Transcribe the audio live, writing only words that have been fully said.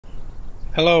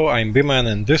Hello, I'm Bman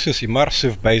and this is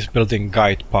Immersive Base Building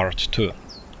Guide Part 2.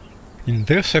 In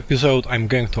this episode I'm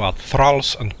going to add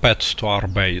thralls and pets to our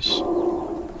base.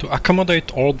 To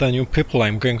accommodate all the new people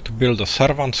I'm going to build a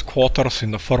servant's quarters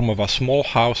in the form of a small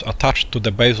house attached to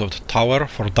the base of the tower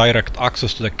for direct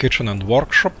access to the kitchen and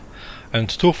workshop, and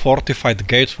 2 fortified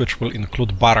gates which will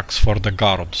include barracks for the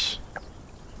guards.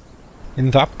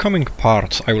 In the upcoming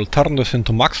parts I will turn this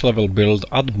into max level build,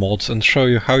 add mods and show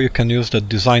you how you can use the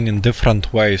design in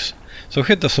different ways, so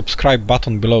hit the subscribe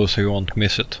button below so you won't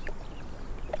miss it.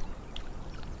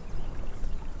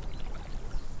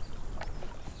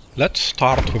 Let's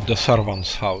start with the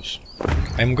servant's house.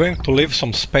 I'm going to leave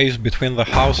some space between the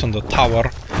house and the tower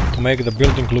to make the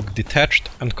building look detached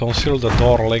and conceal the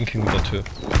door linking the two.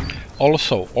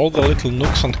 Also, all the little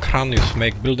nooks and crannies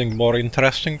make building more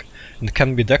interesting and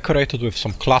can be decorated with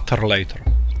some clutter later.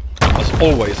 As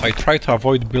always, I try to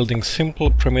avoid building simple,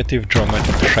 primitive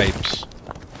geometric shapes.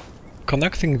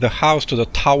 Connecting the house to the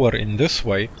tower in this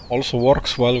way also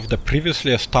works well with the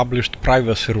previously established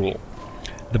privacy rule.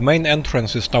 The main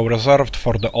entrance is now reserved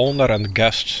for the owner and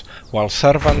guests, while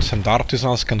servants and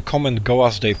artisans can come and go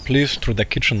as they please through the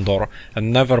kitchen door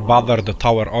and never bother the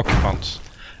tower occupants.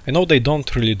 I know they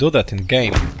don't really do that in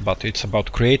game, but it's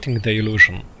about creating the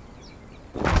illusion.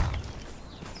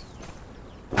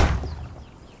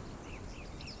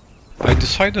 I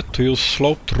decided to use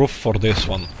sloped roof for this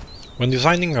one. When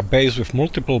designing a base with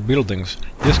multiple buildings,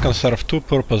 this can serve two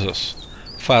purposes.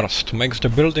 First, makes the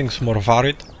buildings more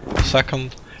varied.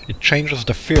 Second, it changes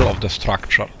the feel of the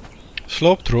structure.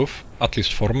 Sloped roof, at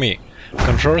least for me,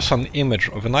 conjures an image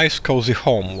of a nice cozy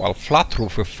home, while flat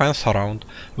roof with fence around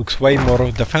looks way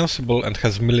more defensible and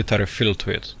has military feel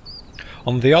to it.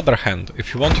 On the other hand,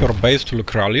 if you want your base to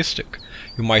look realistic,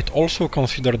 you might also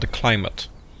consider the climate.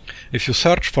 If you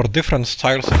search for different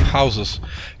styles of houses,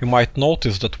 you might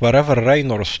notice that wherever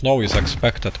rain or snow is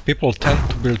expected, people tend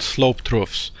to build sloped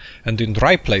roofs, and in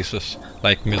dry places,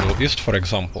 like Middle East for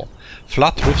example,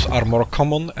 flat roofs are more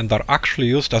common and are actually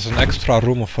used as an extra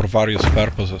room for various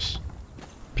purposes.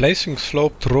 Placing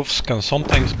sloped roofs can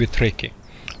sometimes be tricky.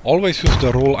 Always use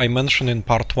the rule I mentioned in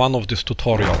part 1 of this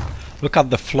tutorial. Look at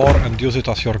the floor and use it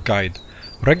as your guide.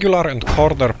 Regular and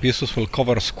corner pieces will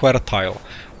cover square tile,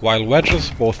 while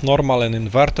wedges, both normal and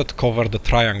inverted, cover the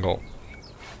triangle.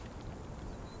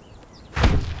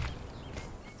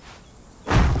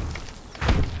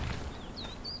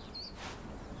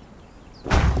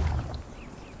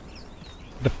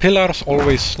 The pillars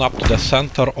always snap to the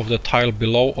center of the tile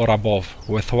below or above,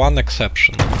 with one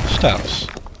exception: stairs.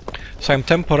 So I'm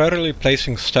temporarily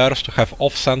placing stairs to have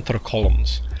off-center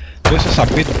columns. This is a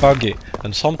bit buggy,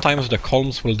 and sometimes the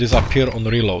columns will disappear on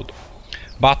reload.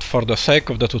 But for the sake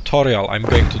of the tutorial, I'm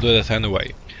going to do that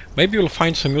anyway. Maybe you'll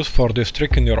find some use for this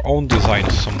trick in your own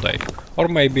designs someday, or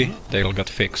maybe they'll get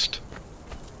fixed.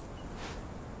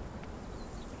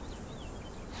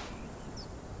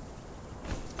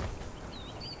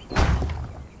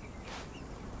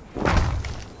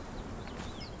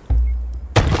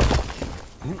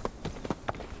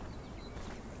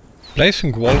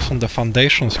 Placing walls on the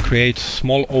foundations creates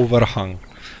small overhang.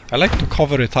 I like to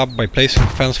cover it up by placing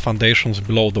fence foundations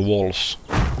below the walls.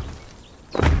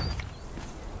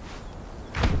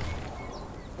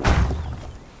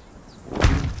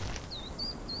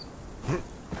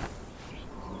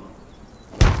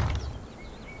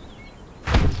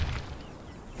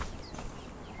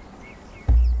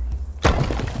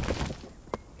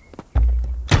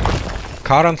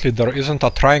 Currently there isn't a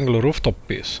triangle rooftop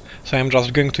piece, so I'm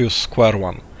just going to use square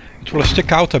one. It will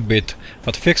stick out a bit,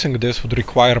 but fixing this would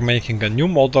require making a new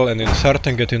model and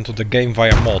inserting it into the game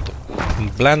via mod.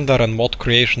 And Blender and mod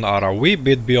creation are a wee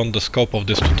bit beyond the scope of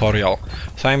this tutorial,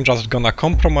 so I'm just gonna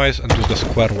compromise and use the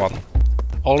square one.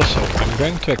 Also, I'm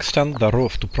going to extend the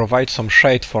roof to provide some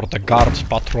shade for the guards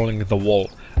patrolling the wall,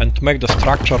 and to make the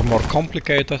structure more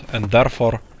complicated and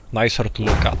therefore nicer to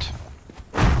look at.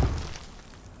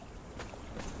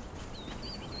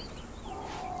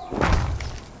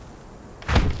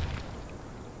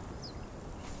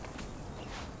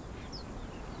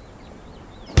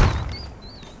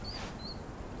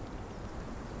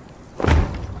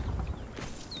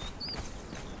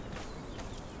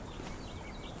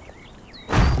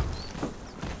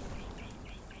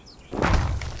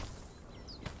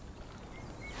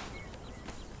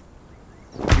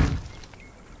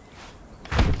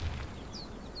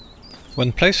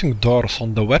 When placing doors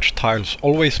on the wedge tiles,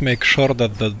 always make sure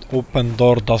that the open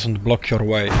door doesn't block your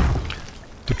way.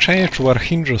 To change where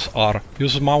hinges are,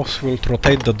 use mouse wheel to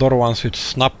rotate the door once it's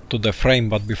snapped to the frame,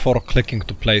 but before clicking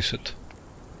to place it.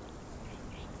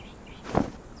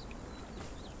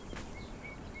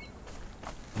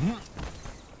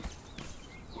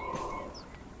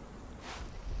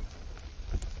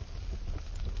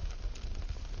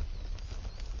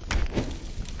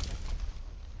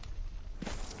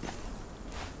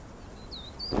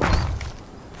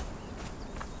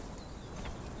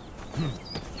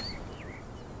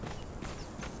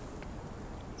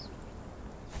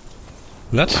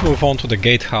 Let's move on to the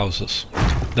gatehouses.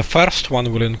 The first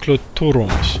one will include 2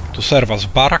 rooms, to serve as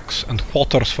barracks and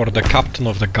quarters for the captain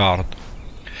of the guard.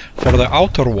 For the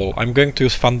outer wall, I'm going to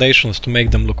use foundations to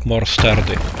make them look more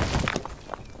sturdy.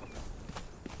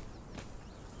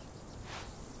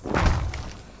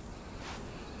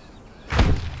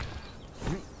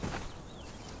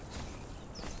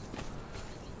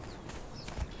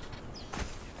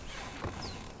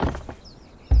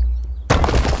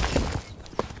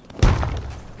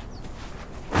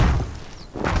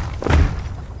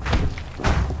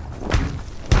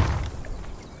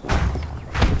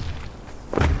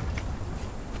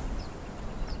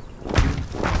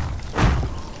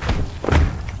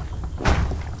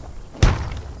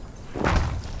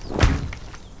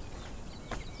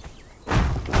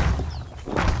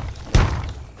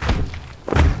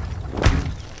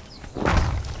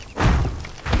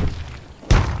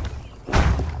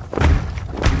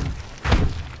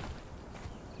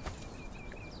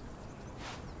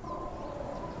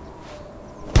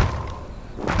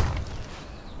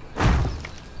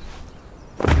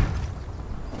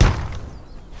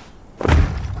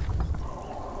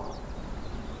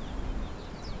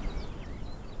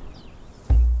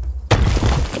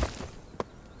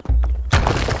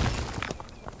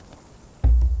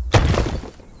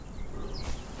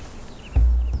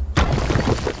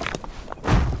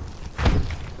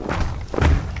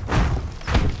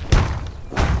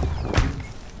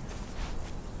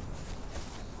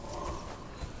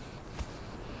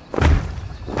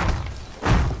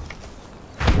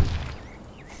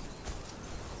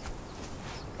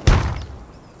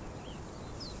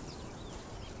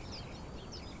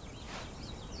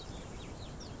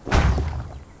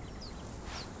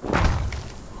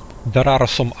 There are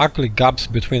some ugly gaps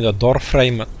between the door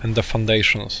frame and the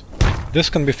foundations. This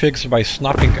can be fixed by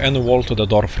snapping any wall to the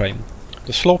door frame.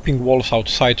 The sloping walls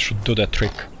outside should do the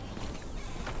trick.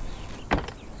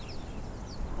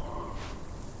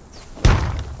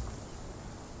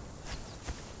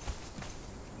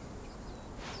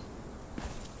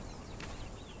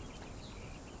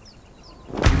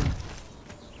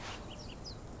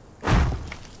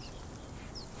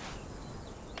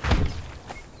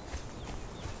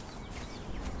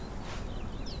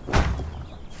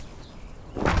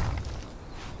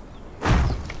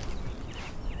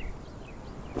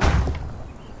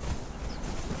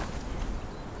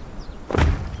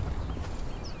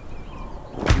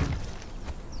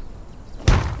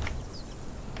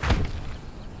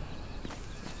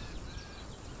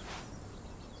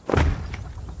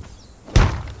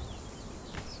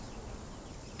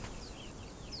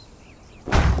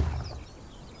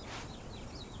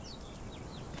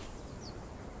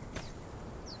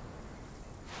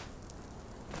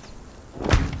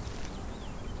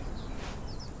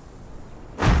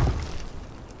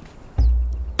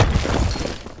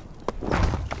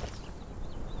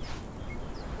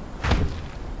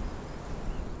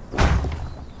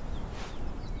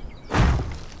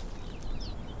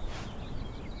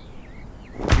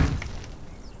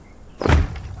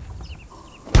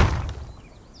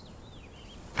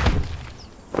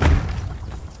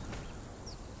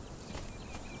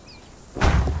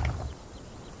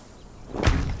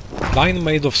 Line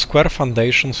made of square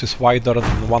foundations is wider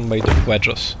than one made of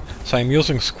wedges, so I'm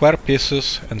using square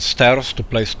pieces and stairs to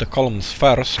place the columns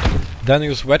first, then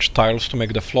use wedge tiles to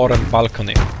make the floor and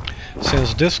balcony.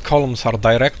 Since these columns are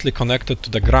directly connected to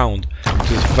the ground,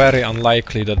 it is very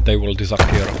unlikely that they will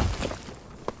disappear.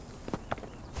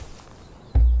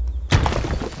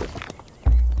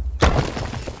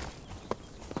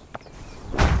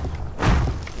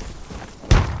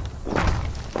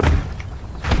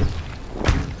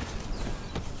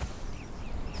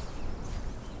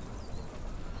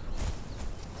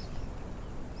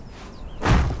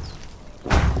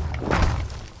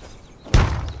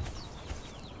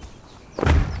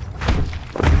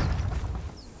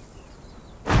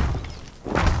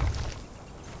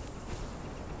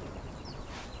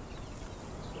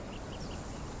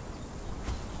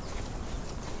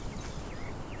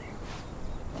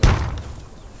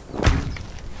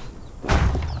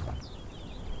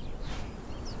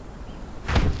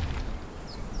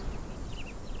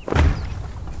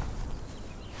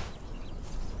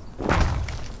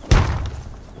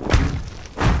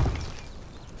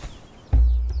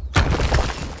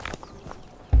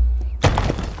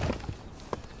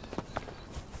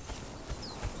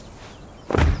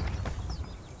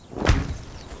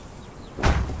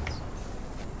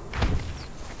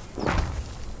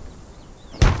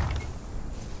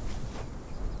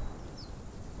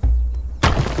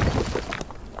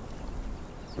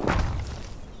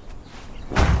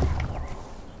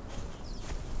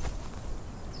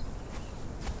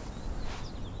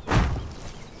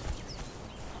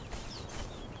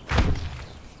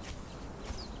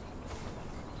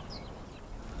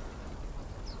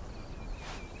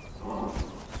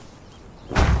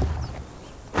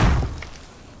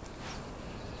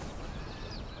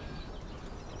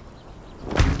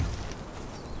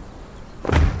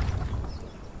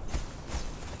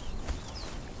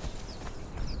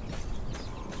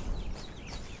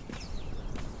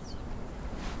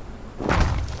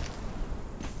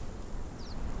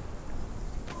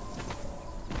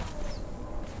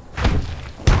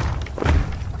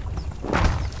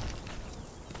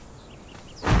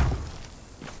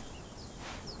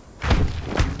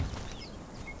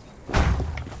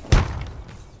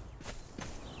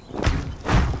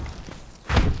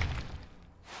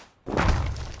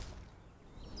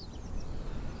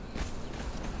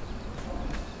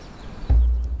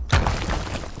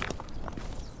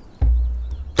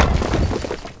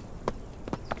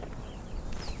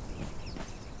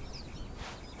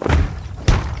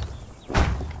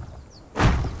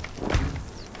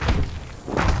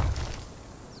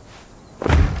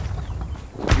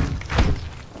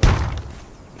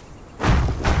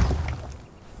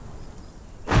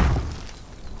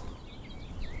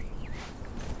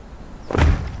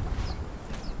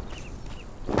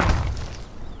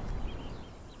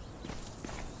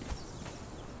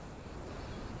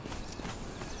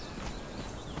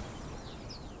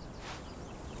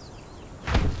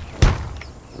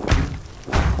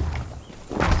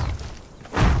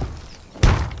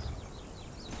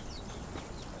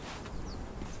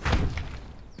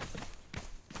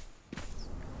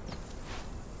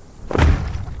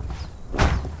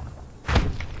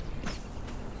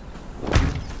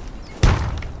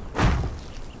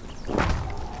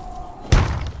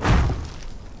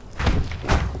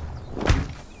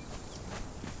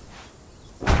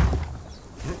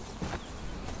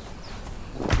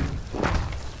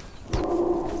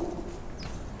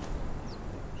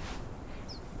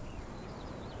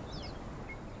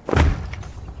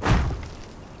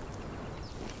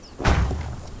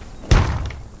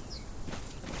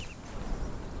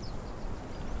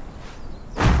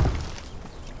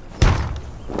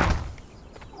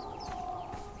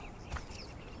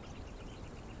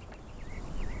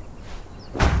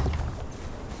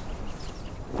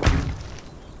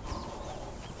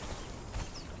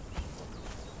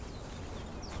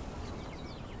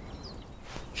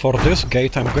 For this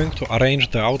gate I'm going to arrange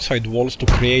the outside walls to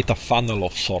create a funnel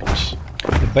of sorts.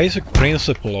 The basic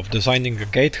principle of designing a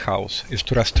gatehouse is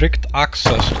to restrict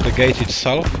access to the gate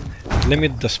itself and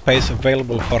limit the space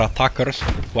available for attackers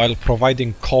while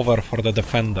providing cover for the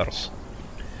defenders.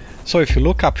 So if you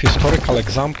look up historical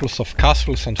examples of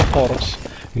castles and forts,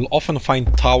 you'll often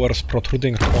find towers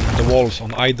protruding on the walls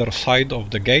on either side of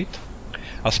the gate,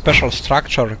 a special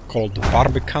structure called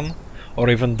barbican, or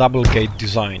even double gate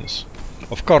designs.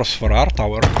 Of course, for our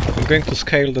tower, I'm going to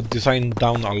scale the design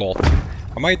down a lot.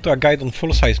 I might do a guide on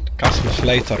full-sized castles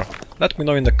later. Let me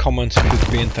know in the comments if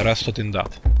you'd be interested in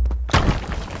that.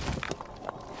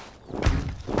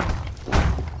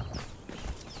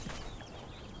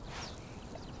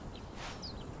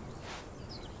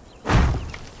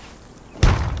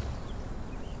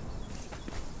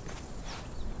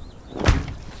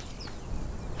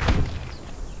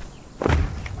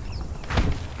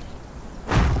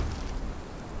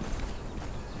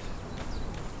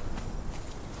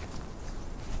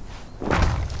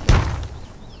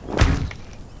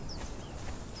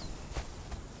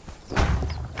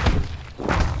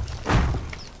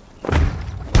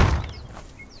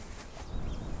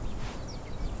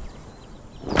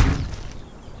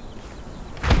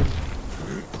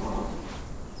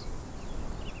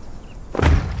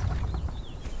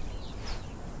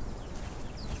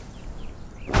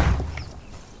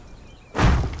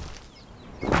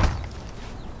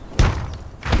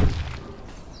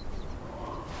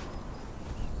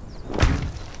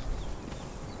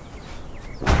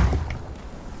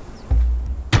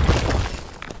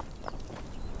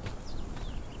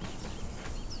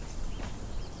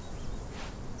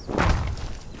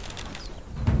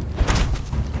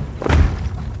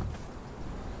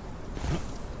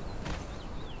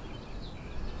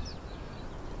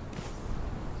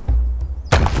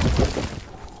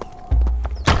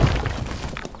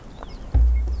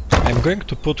 I'm going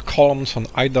to put columns on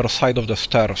either side of the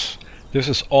stairs. This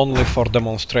is only for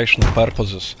demonstration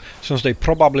purposes, since they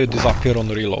probably disappear on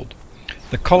reload.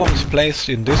 The columns placed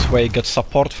in this way get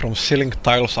support from ceiling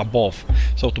tiles above,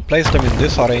 so to place them in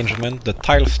this arrangement, the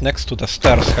tiles next to the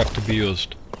stairs have to be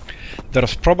used.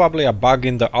 There's probably a bug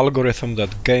in the algorithm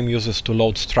that game uses to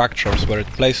load structures, where it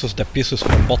places the pieces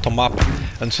from bottom up,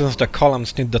 and since the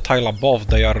columns need the tile above,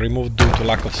 they are removed due to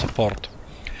lack of support.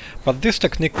 But this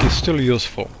technique is still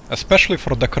useful, especially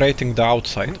for decorating the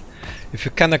outside. If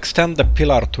you can extend the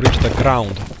pillar to reach the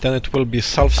ground, then it will be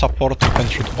self-supporting and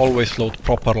should always load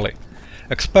properly.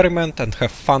 Experiment and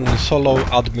have fun in solo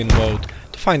admin mode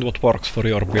to find what works for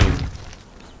your build.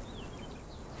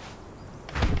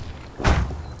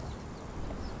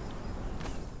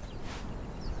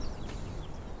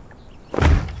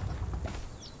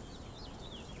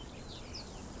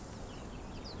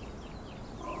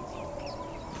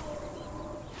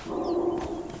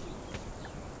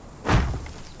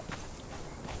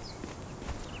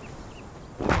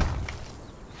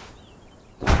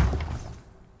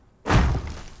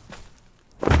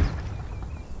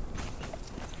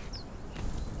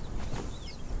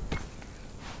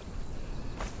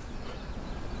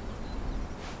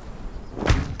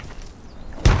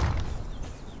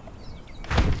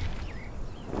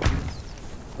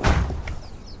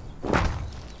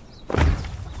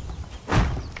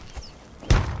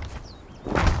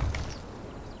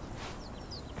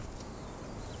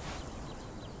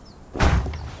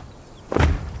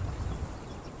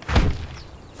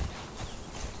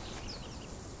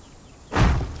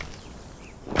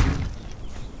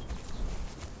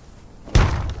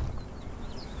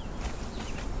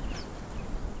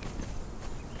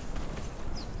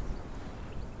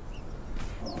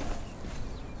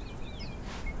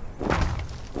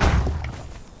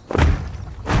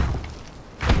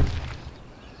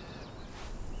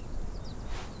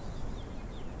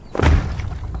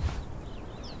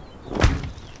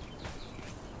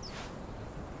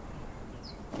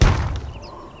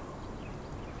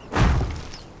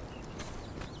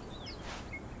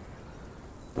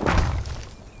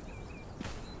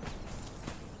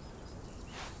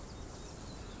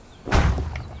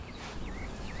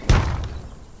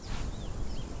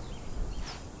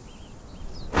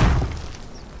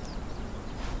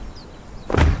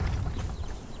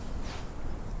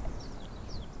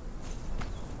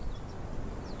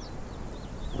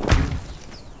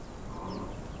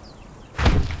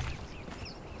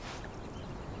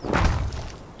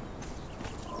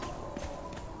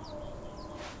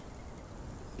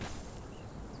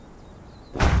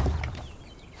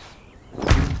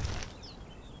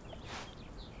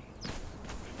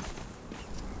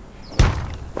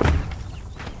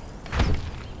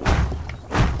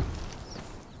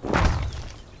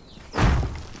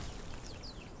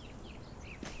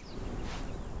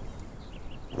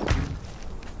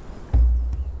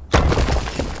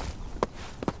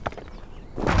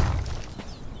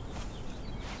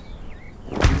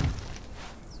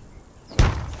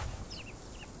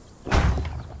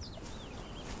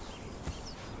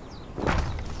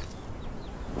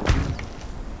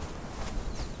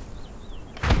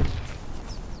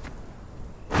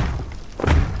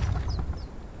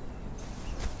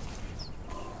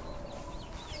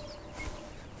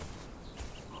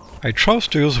 I chose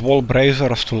to use wall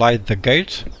braziers to light the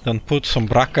gates, then put some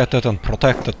bracketed and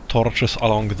protected torches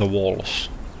along the walls.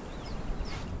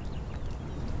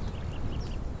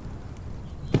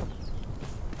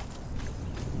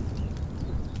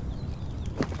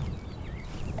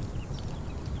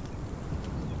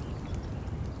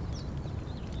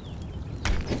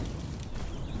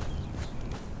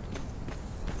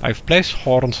 I've placed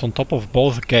horns on top of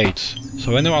both gates,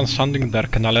 so anyone standing there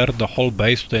can alert the whole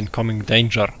base to the incoming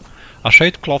danger. A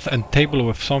shade cloth and table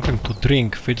with something to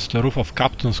drink fits the roof of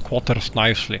captain's quarters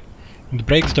nicely. It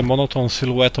breaks the monotone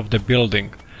silhouette of the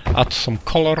building, adds some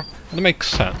color, and makes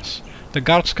sense. The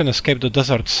guards can escape the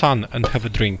desert sun and have a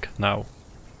drink now.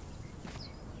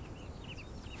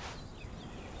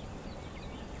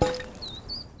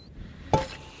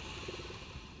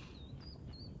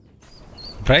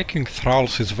 Breaking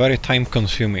thralls is very time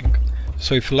consuming,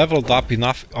 so if leveled up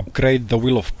enough, upgrade the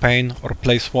Wheel of Pain or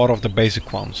place more of the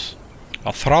basic ones.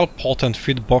 A thrall pot and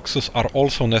feed boxes are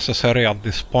also necessary at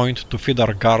this point to feed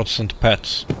our guards and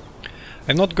pets.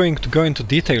 I'm not going to go into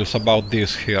details about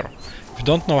this here. If you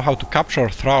don't know how to capture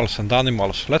thralls and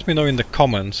animals, let me know in the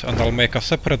comments and I'll make a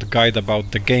separate guide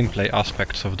about the gameplay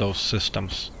aspects of those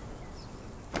systems.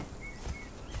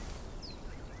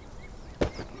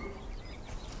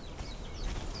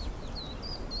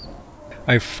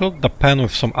 I've filled the pen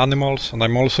with some animals and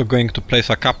I'm also going to place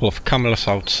a couple of camels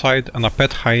outside and a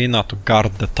pet hyena to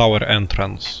guard the tower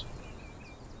entrance.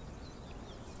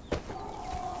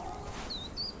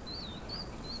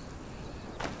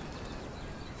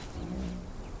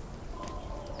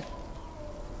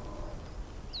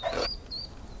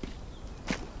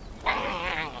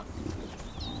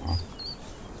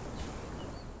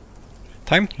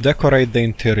 Time to decorate the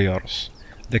interiors.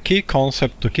 The key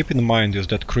concept to keep in mind is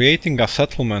that creating a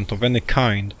settlement of any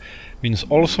kind means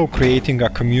also creating a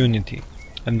community,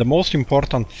 and the most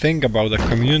important thing about a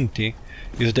community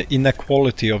is the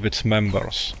inequality of its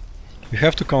members. You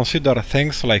have to consider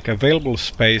things like available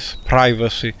space,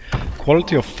 privacy,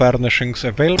 quality of furnishings,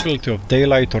 availability of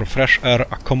daylight or fresh air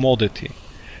a commodity,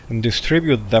 and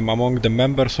distribute them among the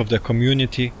members of the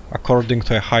community according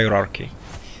to a hierarchy.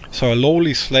 So a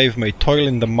lowly slave may toil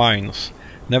in the mines,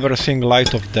 never seeing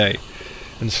light of day,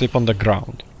 and sleep on the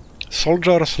ground.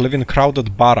 Soldiers live in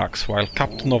crowded barracks, while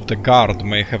captain of the guard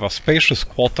may have a spacious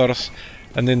quarters,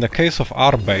 and in the case of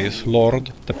our base,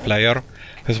 Lord, the player,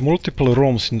 has multiple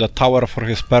rooms in the tower for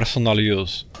his personal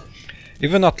use.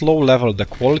 Even at low level, the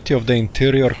quality of the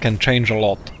interior can change a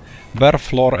lot. Bare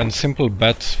floor and simple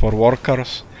beds for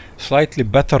workers, slightly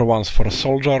better ones for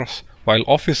soldiers, while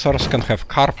officers can have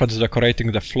carpets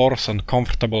decorating the floors and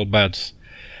comfortable beds.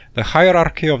 The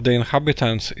hierarchy of the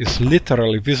inhabitants is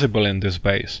literally visible in this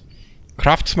base.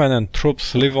 Craftsmen and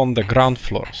troops live on the ground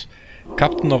floors,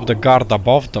 captain of the guard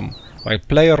above them, while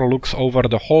player looks over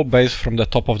the whole base from the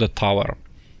top of the tower.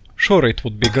 Sure, it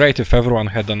would be great if everyone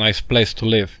had a nice place to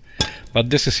live, but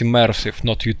this is immersive,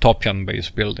 not utopian base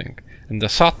building. And the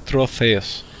sad truth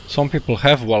is, some people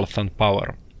have wealth and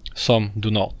power, some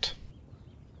do not.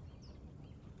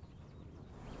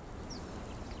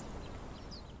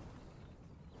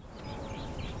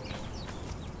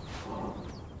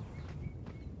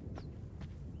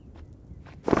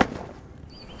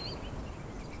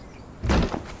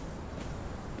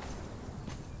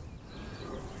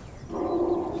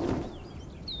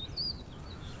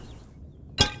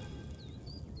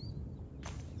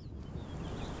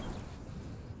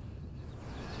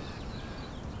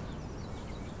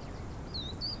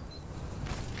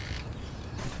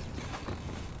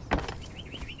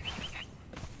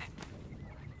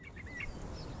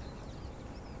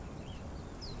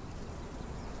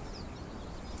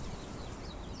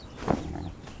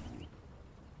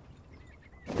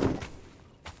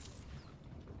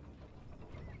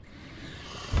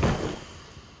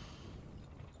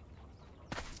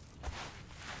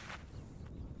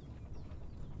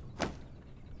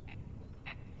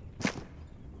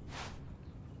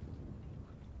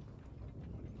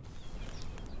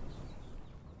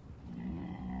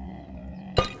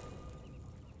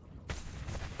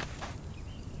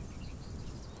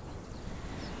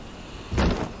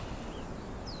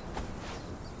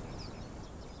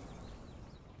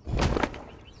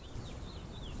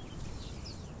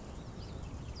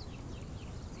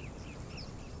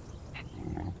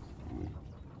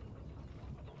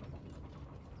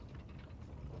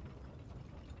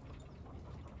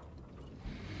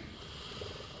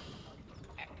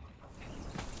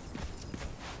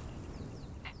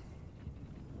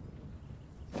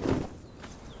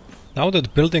 Now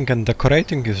that building and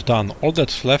decorating is done, all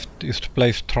that's left is to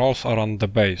place trolls around the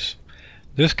base.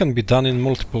 This can be done in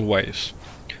multiple ways.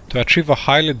 To achieve a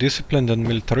highly disciplined and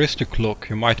militaristic look,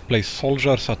 you might place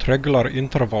soldiers at regular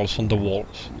intervals on the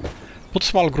walls. Put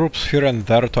small groups here and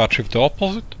there to achieve the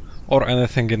opposite, or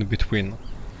anything in between.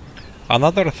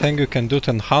 Another thing you can do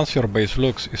to enhance your base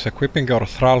looks is equipping your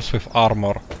thralls with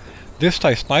armor. This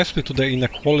ties nicely to the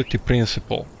inequality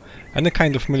principle. Any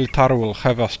kind of military will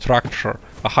have a structure,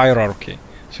 a hierarchy,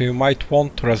 so you might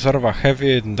want to reserve a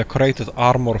heavy and decorated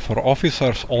armor for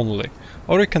officers only,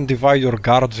 or you can divide your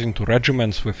guards into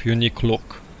regiments with unique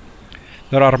look.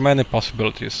 There are many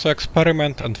possibilities, so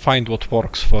experiment and find what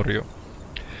works for you.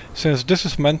 Since this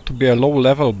is meant to be a low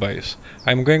level base,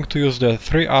 I am going to use the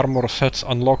 3 armor sets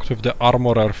unlocked with the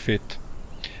Armorer Fit.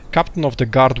 Captain of the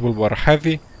Guard will wear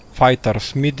heavy,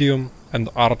 fighters medium, and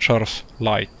archers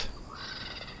light.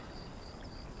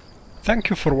 Thank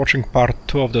you for watching part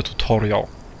 2 of the tutorial.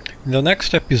 In the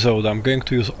next episode I'm going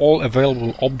to use all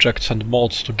available objects and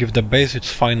mods to give the base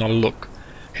its final look.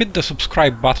 Hit the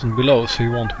subscribe button below so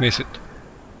you won't miss it.